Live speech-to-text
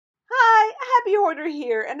Happy Hoarder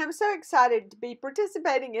here, and I'm so excited to be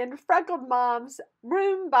participating in Freckled Mom's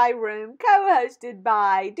Room by Room, co-hosted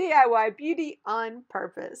by DIY Beauty on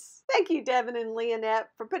Purpose. Thank you, Devin and Lianep,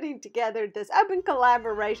 for putting together this open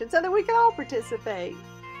collaboration so that we can all participate.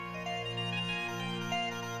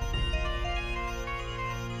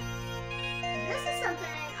 This is something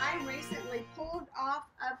I recently pulled off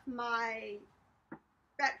of my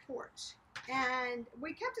back porch. And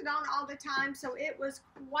we kept it on all the time, so it was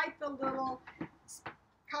quite the little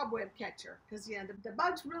cobweb catcher because, yeah, the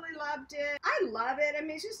bugs really loved it. I love it. I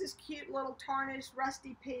mean, it's just this cute little tarnished,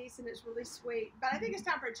 rusty piece, and it's really sweet. But I think it's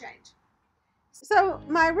time for a change. So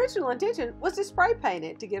my original intention was to spray paint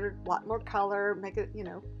it to give it a lot more color, make it, you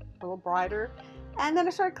know, a little brighter. And then I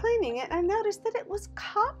started cleaning it, and I noticed that it was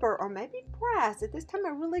copper or maybe brass. At this time, I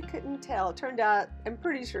really couldn't tell. It turned out, I'm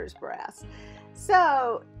pretty sure it's brass.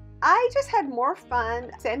 So I just had more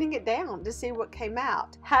fun sanding it down to see what came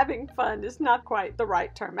out. Having fun is not quite the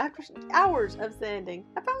right term. After hours of sanding,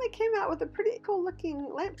 I finally came out with a pretty cool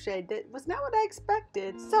looking lampshade that was not what I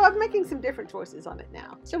expected. So I'm making some different choices on it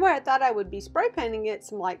now. So where I thought I would be spray painting it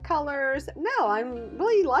some light colors, no, I'm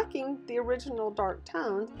really liking the original dark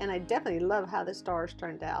tones, and I definitely love how the stars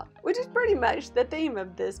turned out, which is pretty much the theme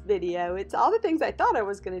of this video. It's all the things I thought I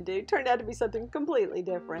was going to do turned out to be something completely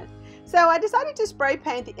different. So I decided to spray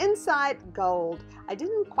paint the inside gold. I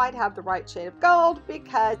didn't quite have the right shade of gold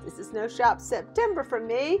because this is no shop September for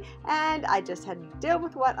me, and I just had to deal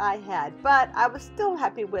with what I had. But I was still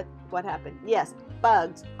happy with what happened. Yes,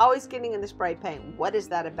 bugs always getting in the spray paint. What is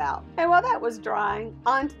that about? And while that was drying,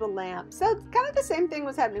 onto the lamp. So kind of the same thing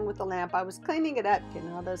was happening with the lamp. I was cleaning it up,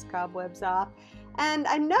 getting all those cobwebs off. And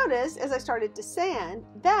I noticed as I started to sand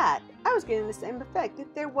that I was getting the same effect,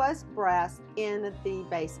 that there was brass in the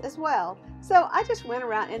base as well. So I just went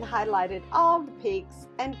around and highlighted all the peaks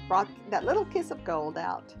and brought that little kiss of gold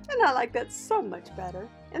out. And I like that so much better.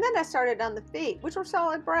 And then I started on the feet, which were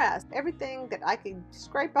solid brass. Everything that I could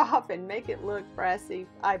scrape off and make it look brassy,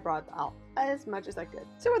 I brought out as much as I could.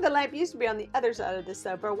 So where the lamp used to be on the other side of the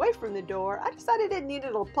sofa, away from the door, I decided it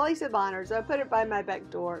needed a place of honor, so I put it by my back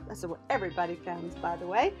door. That's where everybody comes, by the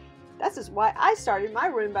way. This is why I started my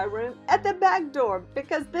room by room at the back door,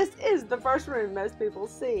 because this is the first room most people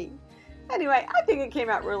see. Anyway, I think it came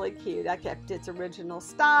out really cute. I kept its original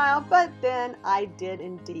style, but then I did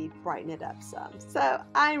indeed brighten it up some. So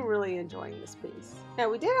I'm really enjoying this piece. Now,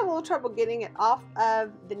 we did have a little trouble getting it off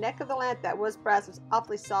of the neck of the lamp. That was brass. It was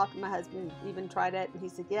awfully soft. My husband even tried it, and he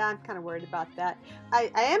said, yeah, I'm kind of worried about that. I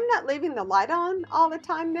am not leaving the light on all the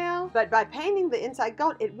time now, but by painting the inside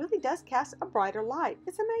gold, it really does cast a brighter light.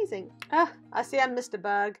 It's amazing. I see I missed a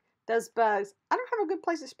bug. Those bugs, I don't have a good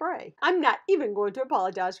place to spray. I'm not even going to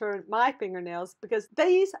apologize for my fingernails because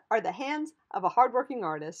these are the hands of a hardworking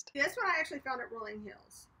artist. This one I actually found at Rolling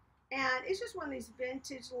Hills. And it's just one of these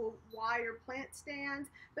vintage little wire plant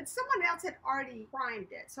stands, but someone else had already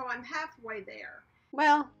primed it, so I'm halfway there.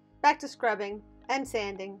 Well, back to scrubbing and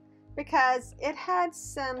sanding, because it had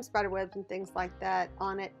some spider webs and things like that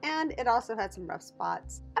on it, and it also had some rough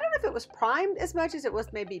spots. I don't know if it was primed as much as it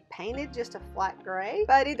was maybe painted just a flat gray,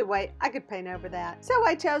 but either way, I could paint over that. So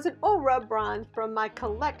I chose an oil rub bronze from my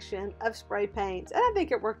collection of spray paints, and I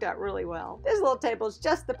think it worked out really well. This little table is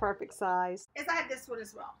just the perfect size. Yes, I have this one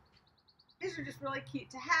as well. These are just really cute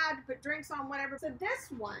to have, to put drinks on, whatever. So this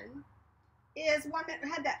one is one that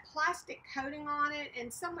had that plastic coating on it,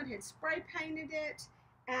 and someone had spray painted it,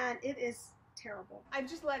 and it is terrible. I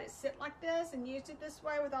just let it sit like this and used it this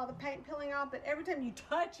way with all the paint peeling off, but every time you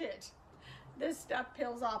touch it, this stuff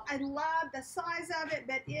peels off. I love the size of it,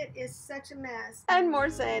 but it is such a mess. And more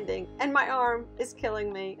sanding, and my arm is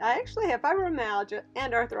killing me. I actually have fibromyalgia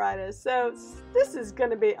and arthritis, so this is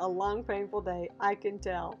going to be a long, painful day, I can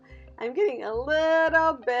tell. I'm getting a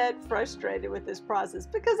little bit frustrated with this process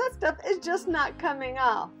because that stuff is just not coming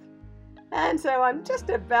off. And so I'm just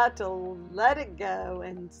about to let it go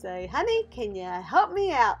and say, honey, can you help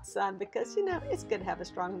me out some? Because, you know, it's good to have a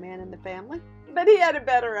strong man in the family. But he had a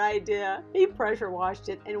better idea. He pressure washed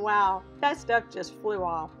it, and wow, that stuff just flew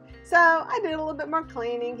off. So I did a little bit more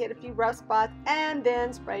cleaning, hit a few rough spots, and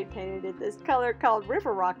then spray painted it this color called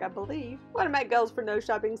River Rock, I believe. One of my goals for No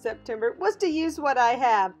Shopping September was to use what I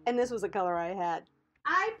have, and this was the color I had.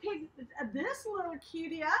 I picked this little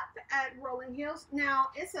cutie up at Rolling Hills. Now,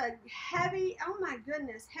 it's a heavy, oh my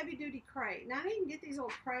goodness, heavy duty crate. Now, you can get these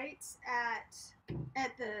little crates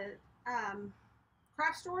at the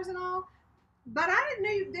craft stores and all, but I didn't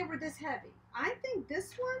know they were this heavy. I think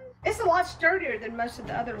this one is a lot sturdier than most of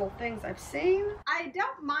the other little things I've seen. I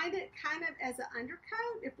don't mind it kind of as an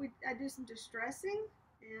undercoat if I do some distressing.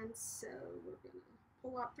 And so we're going to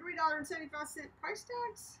pull up $3.75 price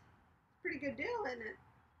tags. pretty good deal, isn't it?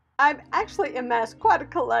 I've actually amassed quite a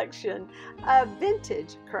collection of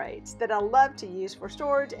vintage crates that I love to use for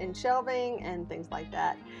storage and shelving and things like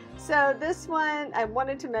that. So this one, I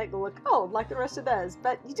wanted to make it look old like the rest of those,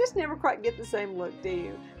 but you just never quite get the same look, do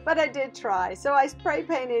you? But I did try. So I spray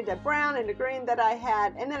painted a brown and a green that I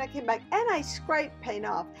had, and then I came back and I scraped paint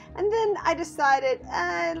off. And then I decided,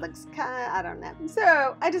 it looks kind of, I don't know.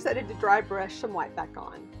 So I decided to dry brush some white back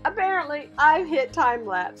on. Apparently, I've hit time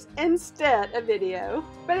lapse instead of video,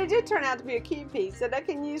 but it did turn out to be a cute piece that I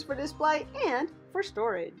can use for display and for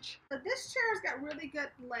storage. So this chair's got really good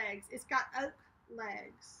legs. It's got oak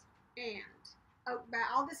legs and oak back.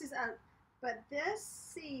 All this is oak, but this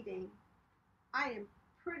seating, I am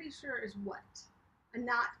pretty sure is wood and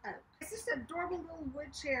not oak. It's just an adorable little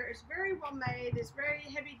wood chair. It's very well made. It's very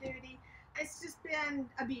heavy duty. It's just been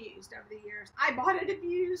abused over the years. I bought it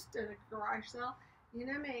abused at a garage sale. You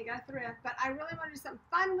know me, got a thrift, but I really want to do something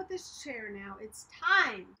fun with this chair now. It's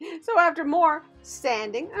time. So after more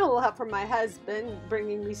sanding and a little help from my husband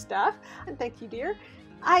bringing me stuff, and thank you, dear,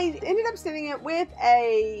 I ended up sanding it with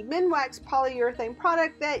a Minwax polyurethane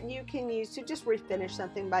product that you can use to just refinish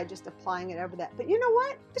something by just applying it over that. But you know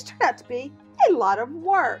what? This turned out to be a lot of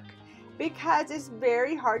work, because it's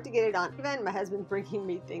very hard to get it on. Even my husband's bringing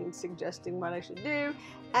me things suggesting what I should do,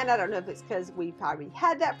 and I don't know if it's because we probably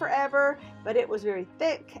had that forever, but it was very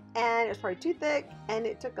thick, and it was probably too thick, and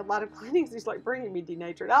it took a lot of cleaning. He's like bringing me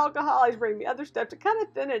denatured alcohol, he's bringing me other stuff to kind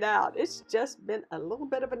of thin it out. It's just been a little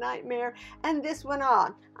bit of a nightmare, and this went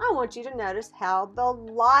on. I want you to notice how the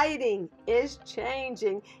lighting is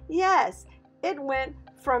changing. Yes, it went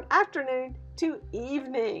from afternoon to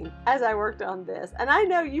evening as I worked on this. And I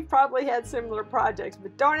know you probably had similar projects,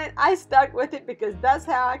 but darn it, I stuck with it because that's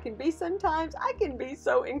how I can be sometimes. I can be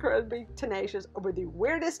so incredibly tenacious over the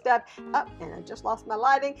weirdest stuff. Oh, and I just lost my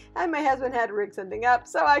lighting, and my husband had to rig something up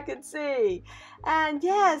so I could see. And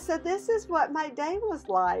yeah, so this is what my day was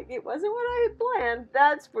like. It wasn't what I had planned,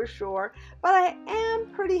 that's for sure, but I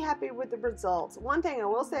am pretty happy with the results. One thing I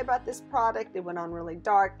will say about this product, it went on really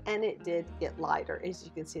dark and it did get lighter. As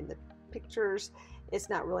you can see in the pictures, it's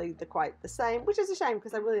not really quite the same, which is a shame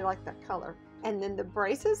because I really like that color. And then the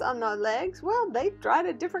braces on the legs, well, they dried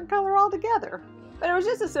a different color altogether. But it was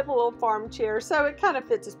just a simple little farm chair, so it kind of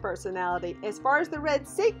fits his personality. As far as the red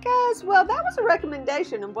seat goes, well, that was a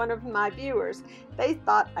recommendation of one of my viewers. They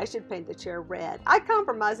thought I should paint the chair red. I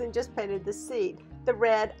compromised and just painted the seat the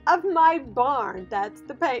red of my barn. That's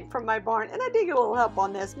the paint from my barn, and I did get a little help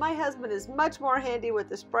on this. My husband is much more handy with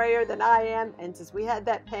the sprayer than I am, and since we had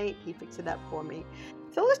that paint, he fixed it up for me.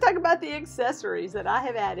 So let's talk about the accessories that I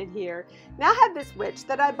have added here. Now I have this witch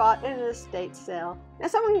that I bought in an estate sale. Now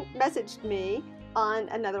someone messaged me on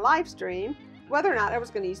another live stream whether or not I was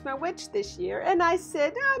going to use my witch this year, and I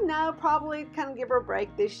said, oh, no, probably kind of give her a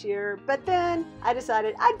break this year. But then I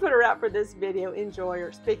decided I'd put her out for this video, enjoy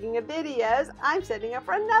her. Speaking of videos, I'm setting up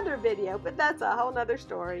for another video, but that's a whole nother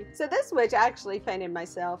story. So this witch I actually painted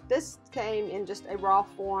myself. This came in just a raw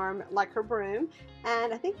form like her broom,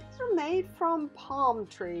 and I think these are made from palm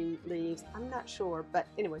tree leaves. I'm not sure, but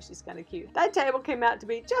anyway, she's kind of cute. That table came out to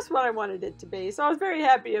be just what I wanted it to be, so I was very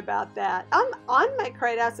happy about that. On my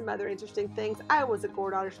crate, I have some other interesting things. I was a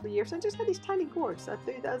gourd artist for years, so I just had these tiny gourds, so I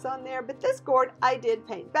threw those on there. But this gourd I did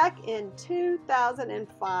paint back in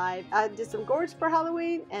 2005. I did some gourds for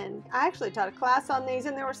Halloween, and I actually taught a class on these,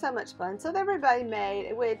 and they were so much fun. So everybody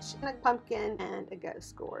made a witch, and a pumpkin, and a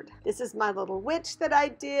ghost gourd. This is my little witch that I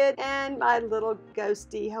did, and my little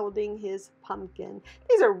ghosty holding his pumpkin.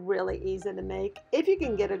 These are really easy to make. If you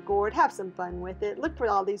can get a gourd, have some fun with it. Look for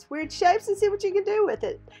all these weird shapes and see what you can do with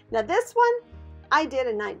it. Now this one I did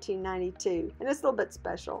in 1992, and it's a little bit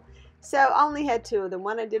special. So I only had two of them.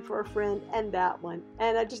 One I did for a friend, and that one.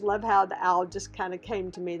 And I just love how the owl just kind of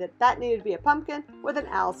came to me, that needed to be a pumpkin with an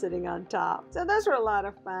owl sitting on top. So those were a lot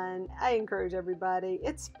of fun. I encourage everybody.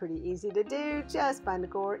 It's pretty easy to do. Just find a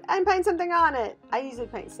gourd and paint something on it. I usually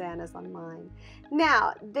paint Santas on mine.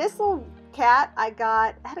 Now, this little cat I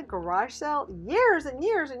got at a garage sale years and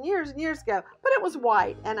years and years and years ago, but it was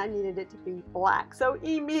white and I needed it to be black. So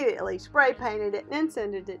immediately spray painted it and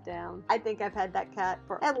sanded it down. I think I've had that cat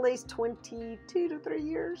for at least 22 to 3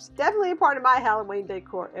 years. Definitely a part of my Halloween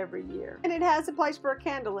decor every year. And it has a place for a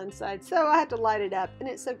candle inside, so I have to light it up, and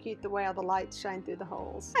it's so cute the way all the lights shine through the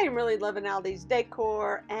holes. I am really loving all these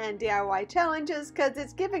decor and DIY challenges because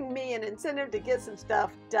it's giving me an incentive to get some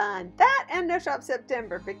stuff done. That and No Shop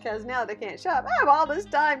September, because now they can't shop, I have all this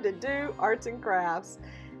time to do arts and crafts.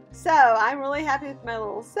 So I'm really happy with my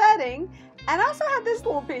little setting. And I also have this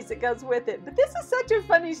little piece that goes with it. But this is such a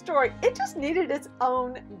funny story. It just needed its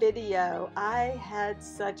own video. I had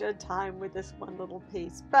such a time with this one little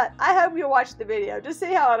piece. But I hope you'll watch the video to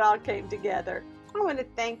see how it all came together. I want to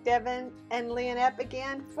thank Devin and Lianep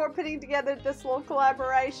again for putting together this little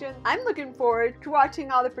collaboration. I'm looking forward to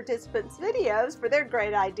watching all the participants' videos for their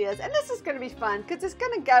great ideas. And this is going to be fun because it's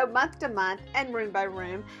going to go month to month and room by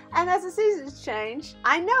room. And as the seasons change,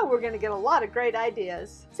 I know we're going to get a lot of great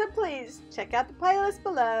ideas. So please check out the playlist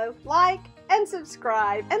below, like and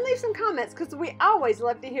subscribe, and leave some comments because we always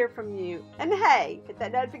love to hear from you. And hey, hit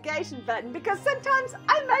that notification button because sometimes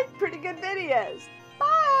I make pretty good videos.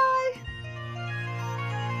 Bye!